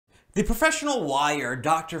The professional wire,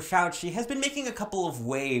 Dr. Fauci, has been making a couple of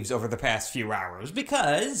waves over the past few hours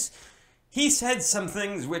because he said some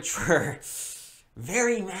things which were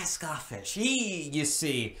very mask-offish. He, you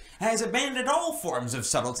see, has abandoned all forms of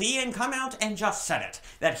subtlety and come out and just said it.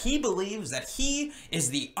 That he believes that he is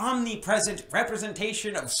the omnipresent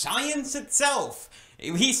representation of science itself.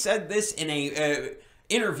 He said this in a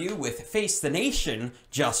interview with Face the Nation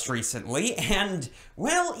just recently, and,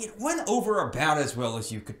 well, it went over about as well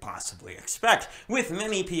as you could possibly expect, with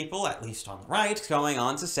many people, at least on the right, going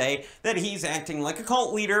on to say that he's acting like a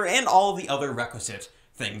cult leader and all the other requisite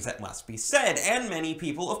things that must be said, and many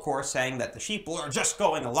people, of course, saying that the sheeple are just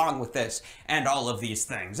going along with this, and all of these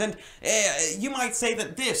things. And you might say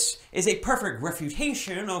that this is a perfect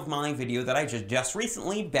refutation of my video that I just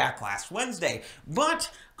recently, back last Wednesday,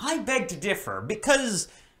 but I beg to differ, because,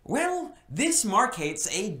 well, this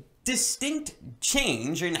markates a distinct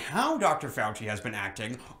change in how Dr. Fauci has been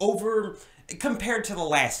acting compared to the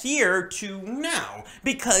last year to now,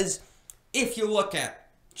 because if you look at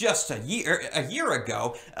just a year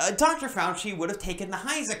ago, Dr. Fauci would have taken the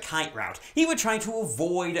high as a kite route. He would try to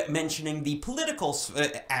avoid mentioning the political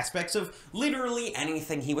aspects of literally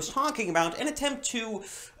anything he was talking about and attempt to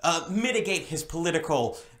mitigate his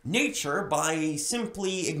political nature by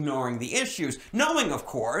simply ignoring the issues, knowing, of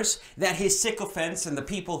course, that his sycophants and the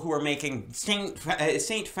people who are making Saint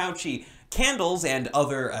Fauci candles and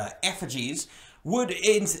other effigies would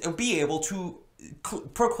be able to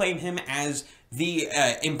proclaim him as the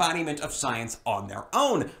embodiment of science on their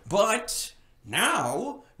own. But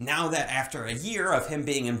now that after a year of him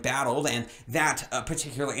being embattled and that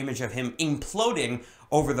particular image of him imploding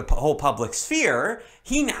over the whole public sphere,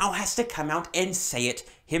 he now has to come out and say it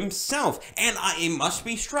himself. And it must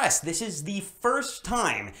be stressed, this is the first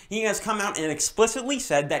time he has come out and explicitly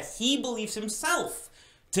said that he believes himself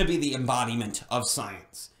to be the embodiment of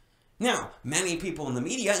science. Now, many people in the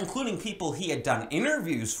media, including people he had done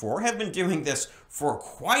interviews for, have been doing this for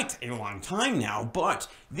quite a long time now, but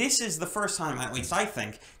this is the first time, at least I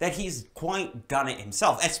think, that he's quite done it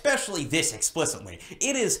himself, especially this explicitly.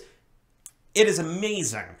 It is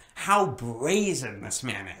amazing how brazen this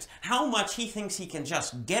man is, how much he thinks he can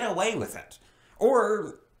just get away with it.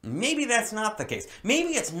 Or maybe that's not the case.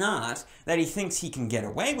 Maybe it's not that he thinks he can get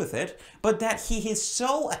away with it, but that he is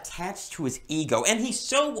so attached to his ego, and he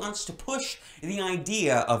so wants to push the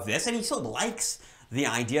idea of this, and he so likes the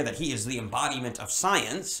idea that he is the embodiment of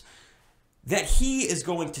science, that he is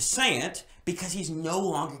going to say it because he's no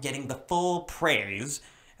longer getting the full praise,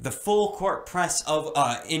 the full court press of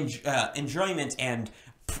enjoyment and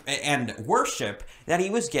worship that he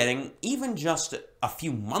was getting even just a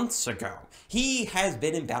few months ago. He has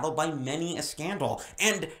been embattled by many a scandal,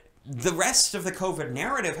 and the rest of the COVID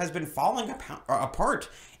narrative has been falling apart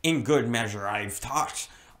in good measure. I've talked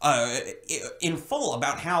in full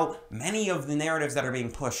about how many of the narratives that are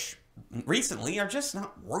being pushed recently are just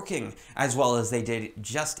not working as well as they did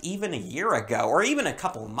just even a year ago, or even a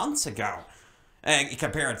couple of months ago,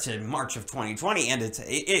 compared to March of 2020, and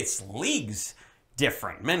it's leagues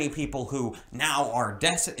different. Many people who now are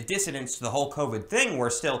dissidents to the whole COVID thing were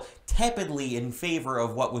still tepidly in favor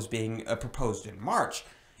of what was being proposed in March.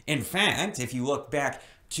 In fact, if you look back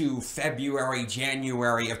to February,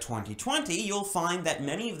 January of 2020, you'll find that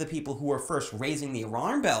many of the people who were first raising the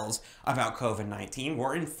alarm bells about COVID-19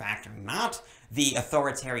 were in fact not the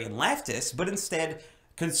authoritarian leftists, but instead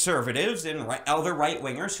conservatives and other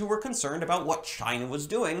right-wingers who were concerned about what China was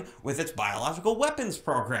doing with its biological weapons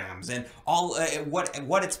programs and all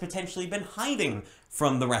what it's potentially been hiding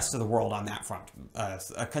from the rest of the world on that front.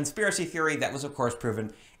 A conspiracy theory that was, of course,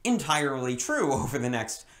 proven entirely true over the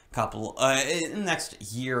next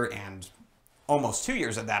next year and almost 2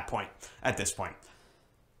 years at this point.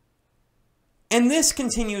 And this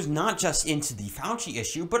continues not just into the Fauci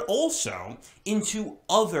issue, but also into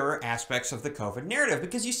other aspects of the COVID narrative.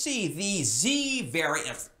 Because you see, the Z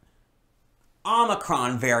variant,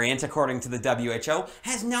 Omicron variant, according to the WHO,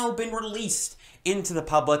 has now been released into the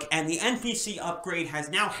public, and the NPC upgrade has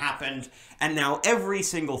now happened, and now every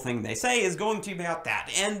single thing they say is going to be about that.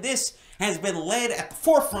 And this has been led at the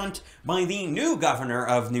forefront by the new governor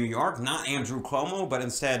of New York, not Andrew Cuomo, but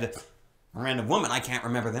instead a random woman I can't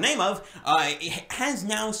remember the name of, has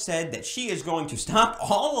now said that she is going to stop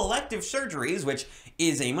all elective surgeries, which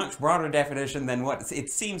is a much broader definition than what it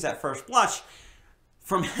seems at first blush,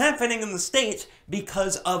 from happening in the state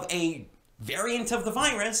because of a variant of the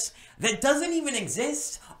virus that doesn't even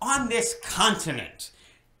exist on this continent.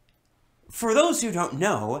 For those who don't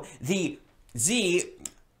know, the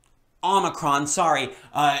Omicron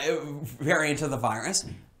variant of the virus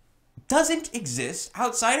doesn't exist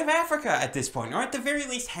outside of Africa at this point, or at the very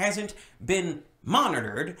least hasn't been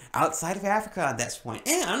monitored outside of Africa at this point.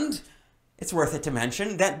 And it's worth it to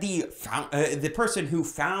mention that the person who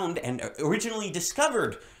found and originally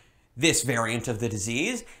discovered this variant of the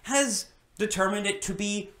disease has determined it to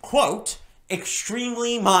be, quote,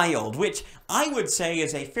 extremely mild, which I would say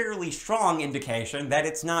is a fairly strong indication that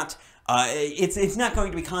it's not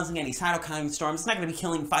going to be causing any cytokine storms. It's not going to be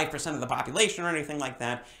killing 5% of the population or anything like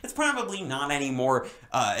that. It's probably not any more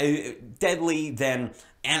deadly than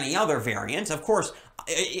any other variant. Of course,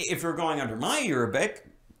 if you're going under my rubric,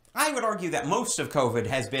 I would argue that most of COVID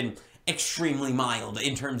has been extremely mild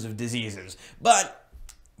in terms of diseases. But,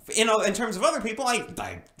 in terms of other people,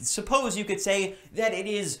 I suppose you could say that it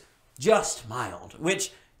is just mild,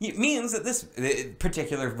 which means that this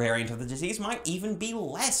particular variant of the disease might even be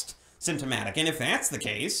less symptomatic. And if that's the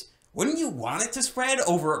case, wouldn't you want it to spread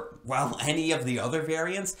over, well, any of the other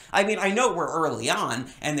variants? I mean, I know we're early on,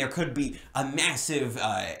 and there could be a massive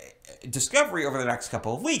discovery over the next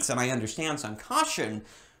couple of weeks, and I understand some caution,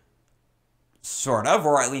 sort of,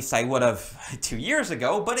 or at least I would have 2 years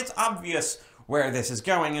ago, but it's obvious where this is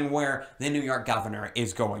going and where the New York governor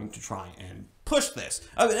is going to try and push this.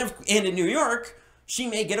 And in New York, she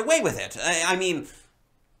may get away with it. I mean,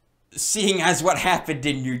 seeing as what happened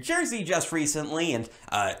in New Jersey just recently, and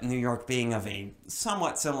New York being of a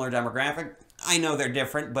somewhat similar demographic, I know they're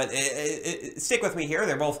different, but stick with me here.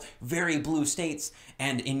 They're both very blue states,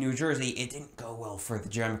 and in New Jersey, it didn't go well for the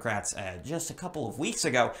Democrats just a couple of weeks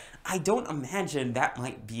ago. I don't imagine that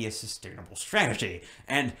might be a sustainable strategy,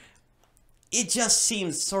 and it just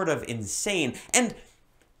seems sort of insane, and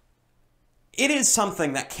it is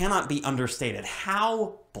something that cannot be understated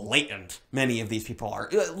how blatant many of these people are.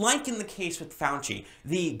 Like in the case with Fauci,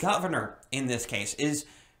 the governor in this case is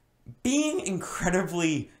being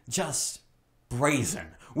incredibly just brazen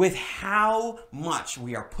with how much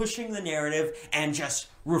we are pushing the narrative and just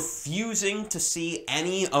refusing to see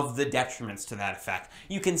any of the detriments to that effect.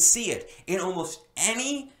 You can see it in almost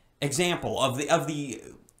any example of the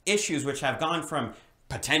issues which have gone from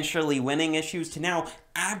potentially winning issues to now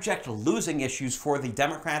abject losing issues for the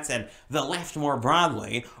Democrats and the left more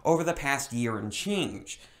broadly over the past year and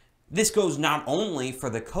change. This goes not only for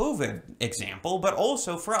the COVID example, but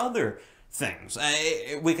also for other things.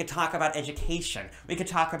 We could talk about education. We could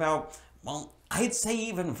talk about, well, I'd say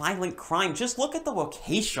even violent crime. Just look at the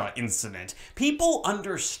Waukesha incident. People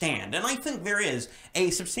understand, and I think there is a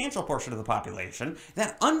substantial portion of the population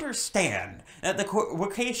that understand that the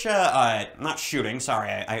Waukesha, not shooting, sorry,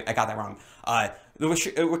 I got that wrong, the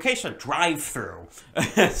Waukesha drive-through,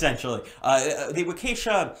 essentially, the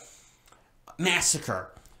Waukesha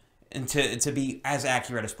massacre, and to be as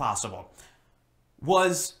accurate as possible,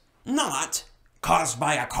 was not caused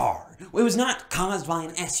by a car. It was not caused by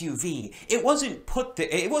an SUV. It wasn't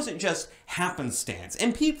it wasn't just happenstance.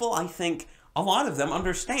 And people, I think, a lot of them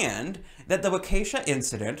understand that the Waukesha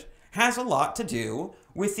incident has a lot to do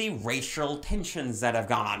with the racial tensions that have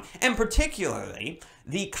gone on, and particularly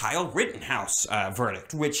the Kyle Rittenhouse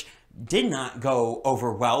verdict, which did not go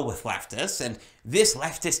over well with leftists, and this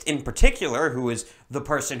leftist in particular, who is the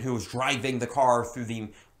person who was driving the car through the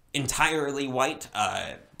entirely white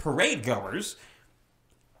parade goers,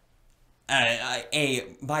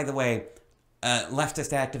 by the way,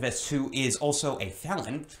 leftist activist who is also a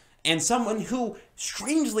felon, and someone who,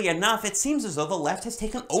 strangely enough, it seems as though the left has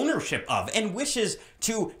taken ownership of and wishes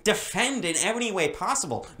to defend in any way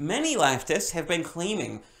possible. Many leftists have been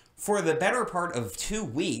claiming for the better part of 2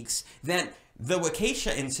 weeks that the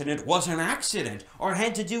Waukesha incident was an accident or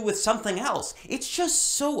had to do with something else. It's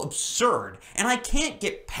just so absurd, and I can't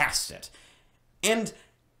get past it. And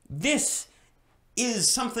this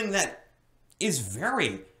is something that is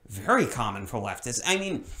very, very common for leftists. I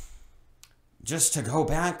mean, just to go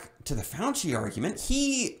back to the Fauci argument,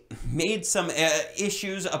 he made some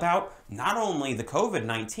issues about not only the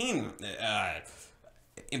COVID-19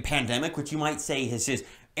 pandemic, which you might say is his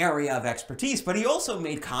area of expertise, but he also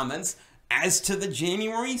made comments as to the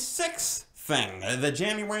January 6th thing, the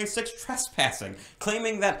January 6th trespassing,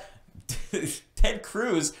 claiming that Ted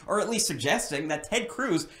Cruz, or at least suggesting that Ted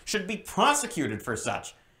Cruz should be prosecuted for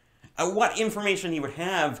such. What information he would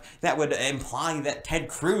have that would imply that Ted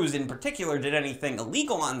Cruz in particular did anything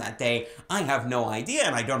illegal on that day, I have no idea,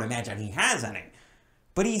 and I don't imagine he has any.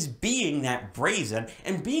 But he's being that brazen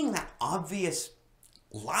and being that obvious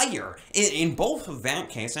liar in both of that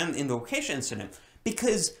case and in the Waukesha incident,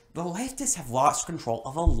 because the leftists have lost control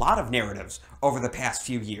of a lot of narratives over the past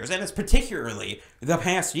few years, and it's particularly the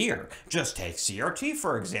past year. Just take CRT,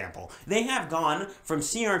 for example. They have gone from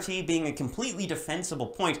CRT being a completely defensible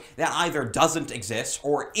point that either doesn't exist,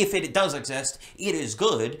 or if it does exist, it is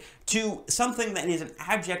good, to something that is an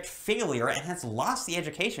abject failure and has lost the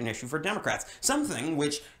education issue for Democrats, something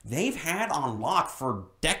which they've had on lock for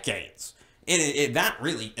decades. That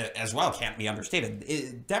really, as well, can't be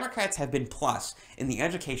understated. Democrats have been plus in the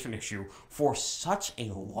education issue for such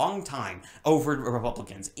a long time over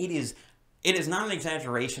Republicans. It is not an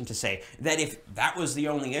exaggeration to say that if that was the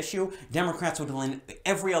only issue, Democrats would win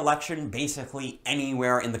every election basically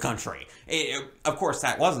anywhere in the country. Of course,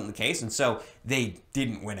 that wasn't the case, and so they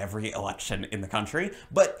didn't win every election in the country,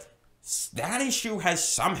 but that issue has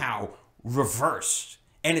somehow reversed,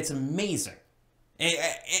 and it's amazing.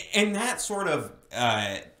 And that sort of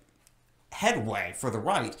headway for the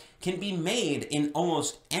right can be made in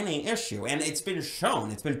almost any issue, and it's been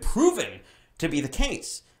shown, it's been proven to be the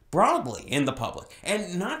case broadly in the public,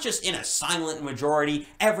 and not just in a silent majority,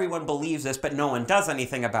 everyone believes this but no one does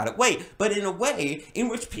anything about it way, but in a way in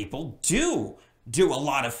which people do a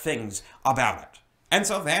lot of things about it. And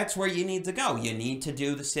so that's where you need to go. You need to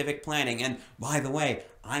do the civic planning. And by the way,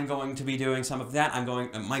 I'm going to be doing some of that.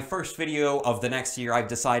 My first video of the next year, I've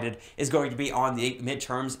decided, is going to be on the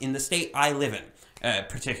midterms in the state I live in.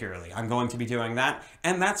 Particularly, I'm going to be doing that,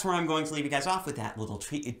 and that's where I'm going to leave you guys off with that little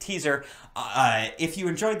teaser. If you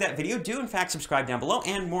enjoyed that video, do in fact subscribe down below,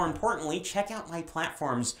 and more importantly, check out my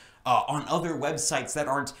platforms on other websites that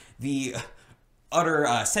aren't the utter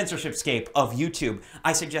censorship-scape of YouTube.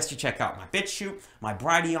 I suggest you check out my BitChute, my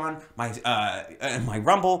Brighteon, my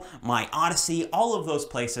Rumble, my Odyssey, all of those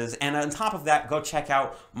places. And on top of that, go check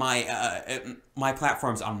out my my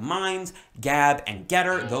platforms on Minds, Gab, and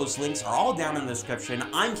Getter. Those links are all down in the description.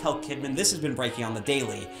 I'm KelKidman. This has been Breaking on the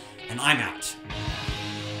Daily, and I'm out.